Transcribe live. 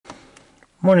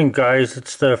Morning, guys.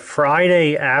 It's the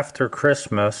Friday after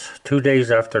Christmas, 2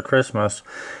 days after Christmas,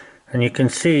 and you can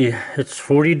see it's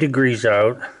 40 degrees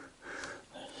out.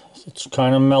 It's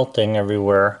kind of melting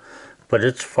everywhere, but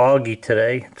it's foggy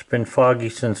today. It's been foggy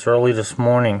since early this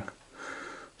morning,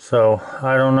 so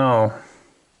I don't know.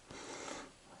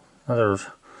 Another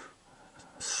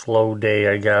slow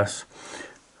day, I guess.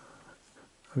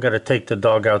 I got to take the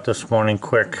dog out this morning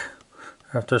quick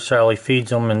after Sally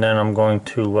feeds him, and then I'm going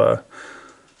to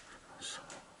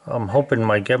I'm hoping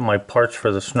I get my parts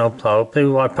for the snowplow.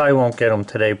 I probably won't get them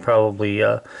today, probably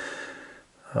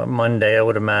Monday, I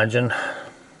would imagine.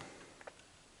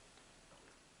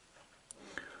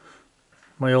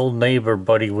 My old neighbor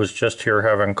buddy was just here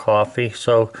having coffee,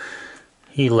 so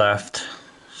he left.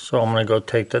 So I'm going to go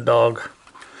take the dog.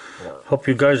 Hope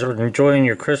you guys are enjoying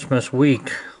your Christmas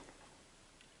week.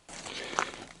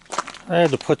 I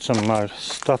had to put some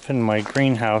stuff in my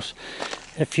greenhouse.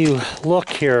 If you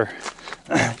look here,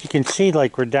 you can see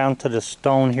like we're down to the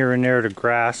stone here and there. The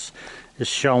grass is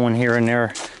showing here and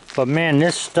there. But man,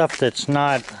 this stuff that's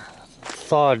not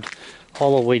thawed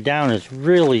all the way down is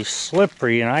really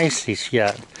slippery and icy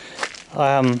yet.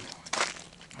 I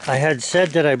had said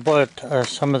that I bought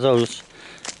some of those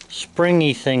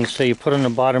springy things that you put on the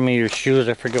bottom of your shoes.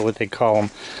 I forget what they call them.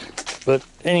 But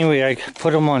anyway, I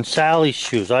put them on Sally's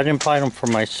shoes. I didn't buy them for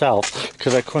myself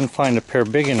because I couldn't find a pair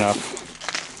big enough.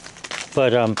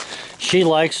 But she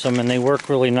likes them and they work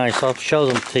really nice. I'll show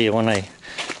them to you when I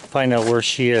find out where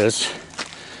she is.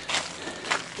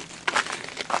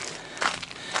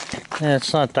 Yeah,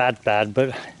 it's not that bad,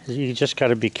 but you just got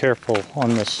to be careful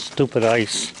on this stupid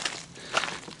ice.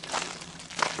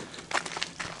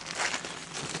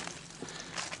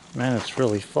 Man, it's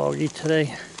really foggy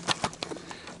today.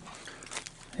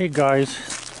 Hey guys,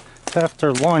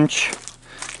 after lunch,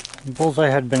 Bullseye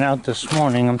had been out this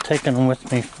morning. I'm taking him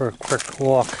with me for a quick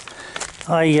walk.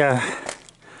 I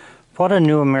bought a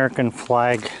new American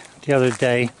flag the other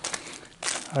day.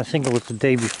 I think it was the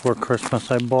day before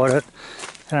Christmas I bought it.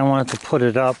 And I wanted to put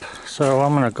it up. So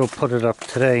I'm going to go put it up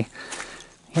today.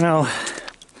 You know,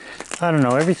 I don't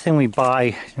know. Everything we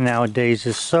buy nowadays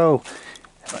is so...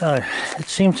 it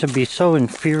seems to be so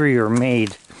inferior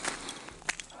made.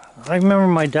 I remember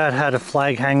my dad had a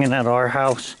flag hanging at our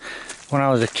house when I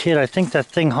was a kid. I think that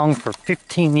thing hung for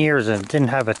 15 years and it didn't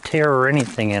have a tear or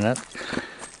anything in it.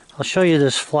 I'll show you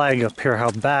this flag up here,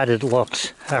 how bad it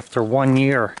looks after 1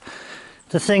 year.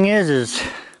 The thing is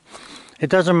it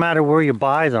doesn't matter where you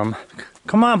buy them.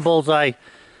 Come on, Bullseye.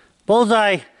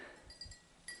 Bullseye!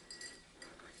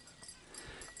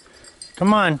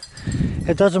 Come on.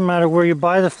 It doesn't matter where you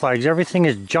buy the flags. Everything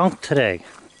is junk today.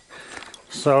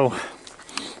 So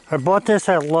I bought this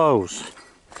at Lowe's.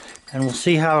 And we'll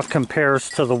see how it compares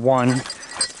to the one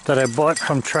that I bought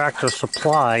from Tractor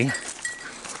Supply. I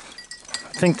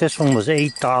think this one was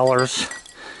 $8.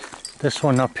 This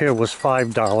one up here was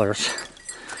 $5.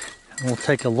 And we'll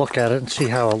take a look at it and see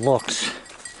how it looks.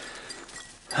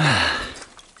 I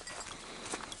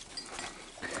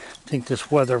think this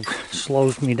weather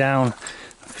slows me down.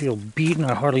 I feel beaten.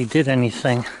 I hardly did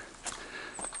anything.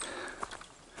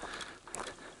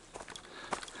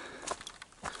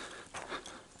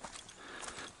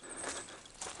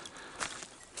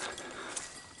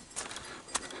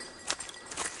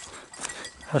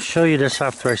 I'll show you this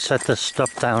after I set this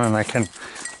stuff down and I can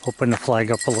open the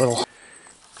flag up a little.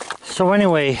 So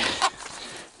anyway,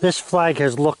 this flag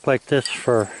has looked like this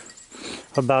for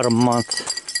about a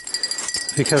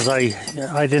month because I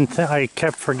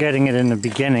kept forgetting it in the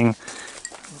beginning,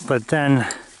 but then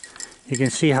you can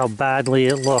see how badly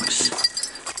it looks.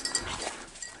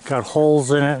 Got holes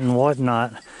in it and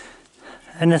whatnot.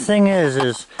 And the thing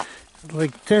is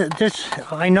like this,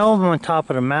 I know I'm on top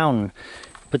of the mountain,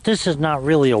 but this is not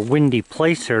really a windy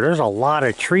place here. There's a lot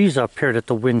of trees up here that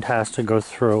the wind has to go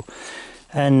through.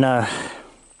 And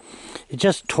it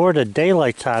just tore the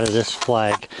daylights out of this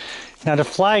flag. Now the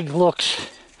flag looks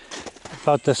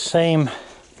about the same.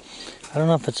 I don't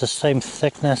know if it's the same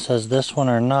thickness as this one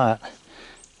or not.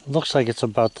 It looks like it's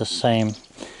about the same.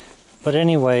 But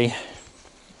anyway,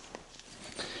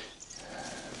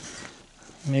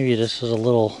 maybe this is a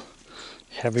little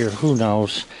heavier, who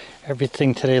knows.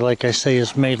 Everything today, like I say,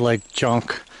 is made like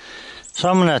junk. So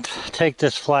I'm going to take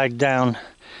this flag down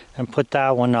and put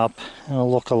that one up, and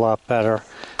it'll look a lot better.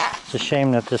 It's a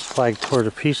shame that this flag tore to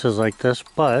pieces like this,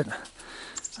 but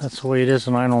that's the way it is,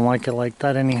 and I don't like it like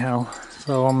that anyhow.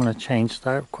 So I'm going to change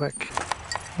that quick.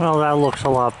 Well, that looks a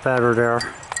lot better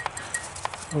there.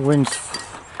 The wind's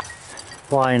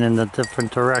flying in a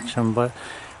different direction, but...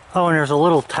 Oh, and there's a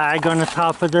little tag on the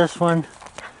top of this one.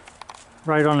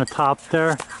 Right on the top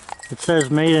there. It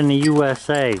says made in the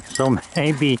USA, so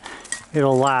maybe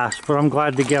it'll last, but I'm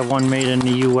glad to get one made in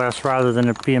the US rather than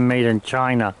it being made in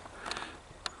China.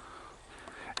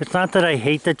 It's not that I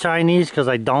hate the Chinese, because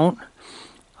I don't.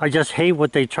 I just hate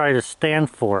what they try to stand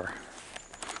for.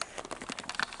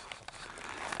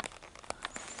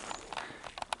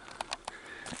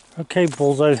 Okay,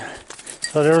 Bullseye.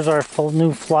 So there's our full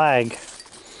new flag.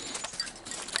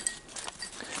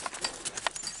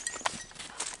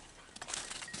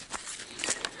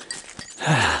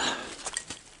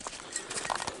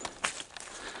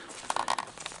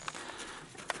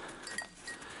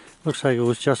 Looks like it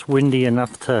was just windy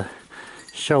enough to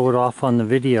show it off on the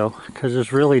video, because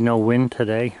there's really no wind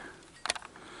today.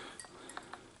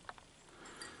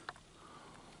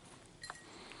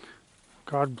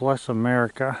 God bless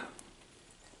America.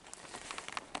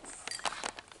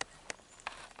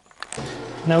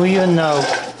 Now, even though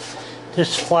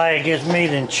this flag is made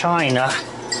in China,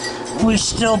 we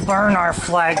still burn our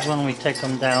flags when we take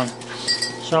them down.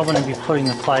 So I'm going to be putting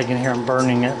the flag in here and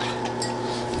burning it.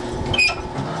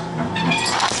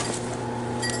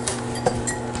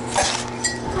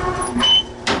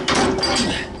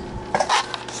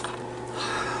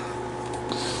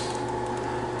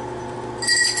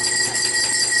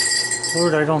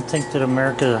 Lord, I don't think that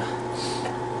America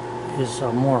is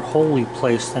a more holy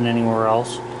place than anywhere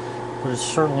else, but it's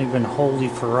certainly been holy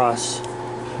for us,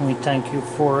 and we thank you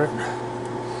for it.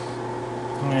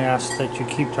 And I ask that you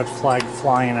keep that flag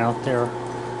flying out there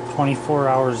 24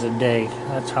 hours a day.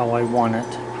 That's how I want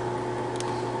it.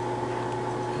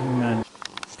 Amen.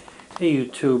 Hey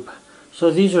YouTube, so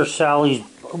these are Sally's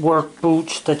work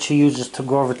boots that she uses to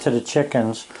go over to the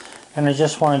chickens, and I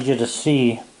just wanted you to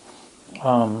see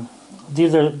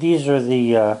these are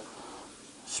the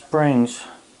springs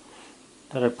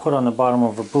that I put on the bottom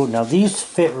of her boot. Now these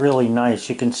fit really nice.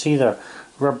 You can see the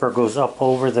rubber goes up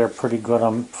over there pretty good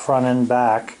on front and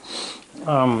back.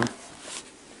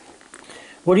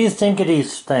 What do you think of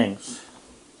these things?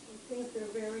 I think they're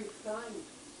very fine.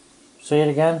 Say it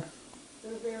again?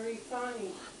 They're very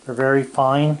fine. They're very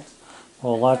fine?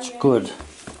 Well, that's good.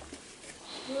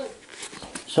 Good.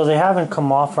 So they haven't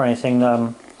come off or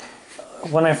anything.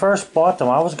 When I first bought them,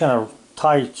 I was going to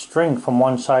tie string from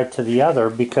one side to the other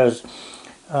because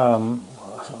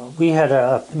we had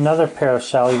another pair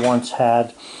Sally once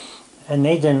had, and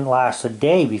they didn't last a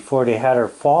day before they had her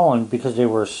fallen because they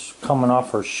were coming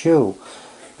off her shoe.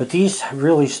 But these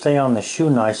really stay on the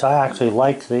shoe nice. I actually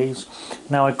like these.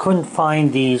 Now I couldn't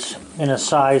find these in a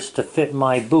size to fit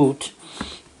my boot,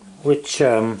 which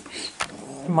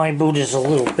my boot is a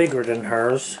little bigger than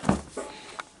hers.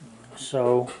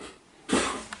 So,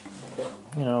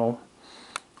 you know,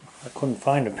 I couldn't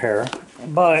find a pair,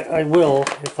 but I will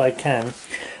if I can.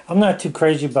 I'm not too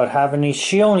crazy about having these.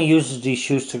 She only uses these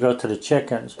shoes to go to the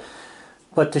chickens,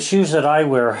 but the shoes that I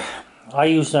wear, I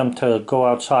use them to go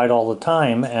outside all the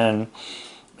time, and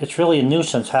it's really a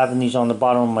nuisance having these on the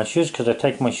bottom of my shoes because I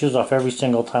take my shoes off every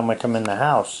single time I come in the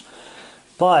house.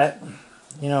 But,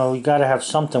 you know, you got to have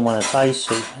something when it's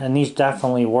icy, and these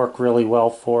definitely work really well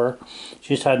for her.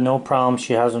 She's had no problem.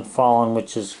 She hasn't fallen,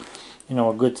 which is, you know,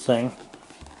 a good thing.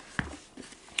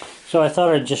 So I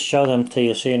thought I'd just show them to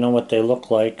you so you know what they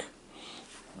look like.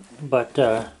 But,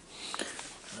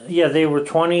 yeah, they were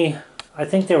 20, I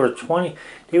think they were 20,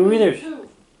 they were either, 22.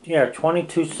 yeah,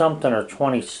 22 something or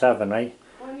 27.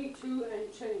 22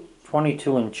 and change.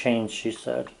 22 and change, she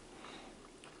said.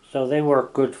 So they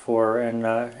work good for her, and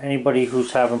anybody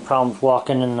who's having problems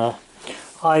walking in the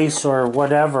ice or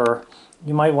whatever,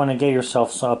 you might want to get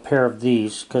yourself a pair of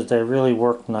these because they really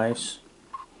work nice.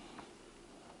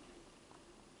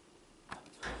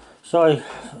 So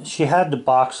she had the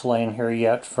box laying here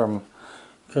yet from,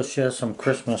 because she has some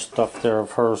Christmas stuff there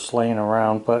of hers laying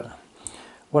around, but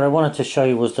what I wanted to show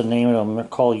you was the name of them. They're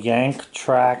called Yank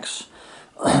Trax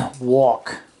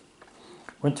Walk.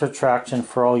 Winter traction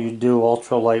for all you do,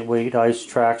 ultra lightweight ice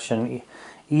traction,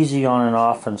 easy on and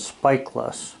off, and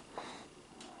spikeless.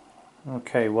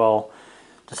 Okay, well,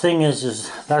 the thing is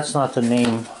that's not the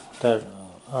name that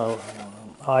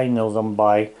I know them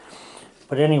by.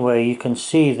 But anyway, you can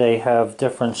see they have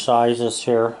different sizes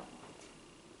here.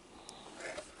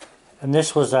 And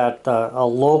this was at a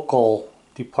local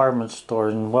department store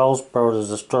in Wellsboro.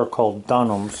 There's a store called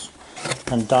Dunham's,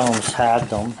 and Dunham's had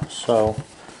them, so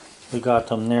we got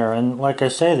them there. And like I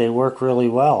say, they work really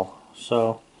well.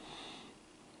 So,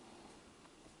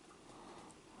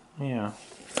 yeah.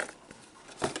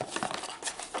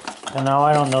 And now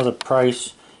I don't know the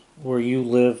price where you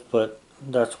live, but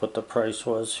that's what the price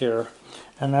was here.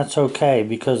 And that's okay,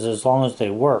 because as long as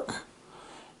they work.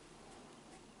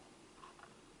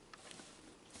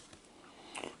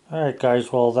 Alright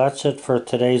guys, well that's it for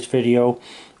today's video.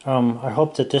 I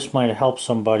hope that this might help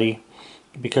somebody,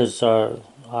 because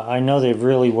I know they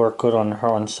really work good on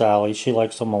her and Sally. She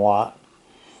likes them a lot.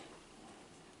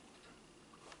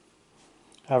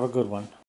 Have a good one.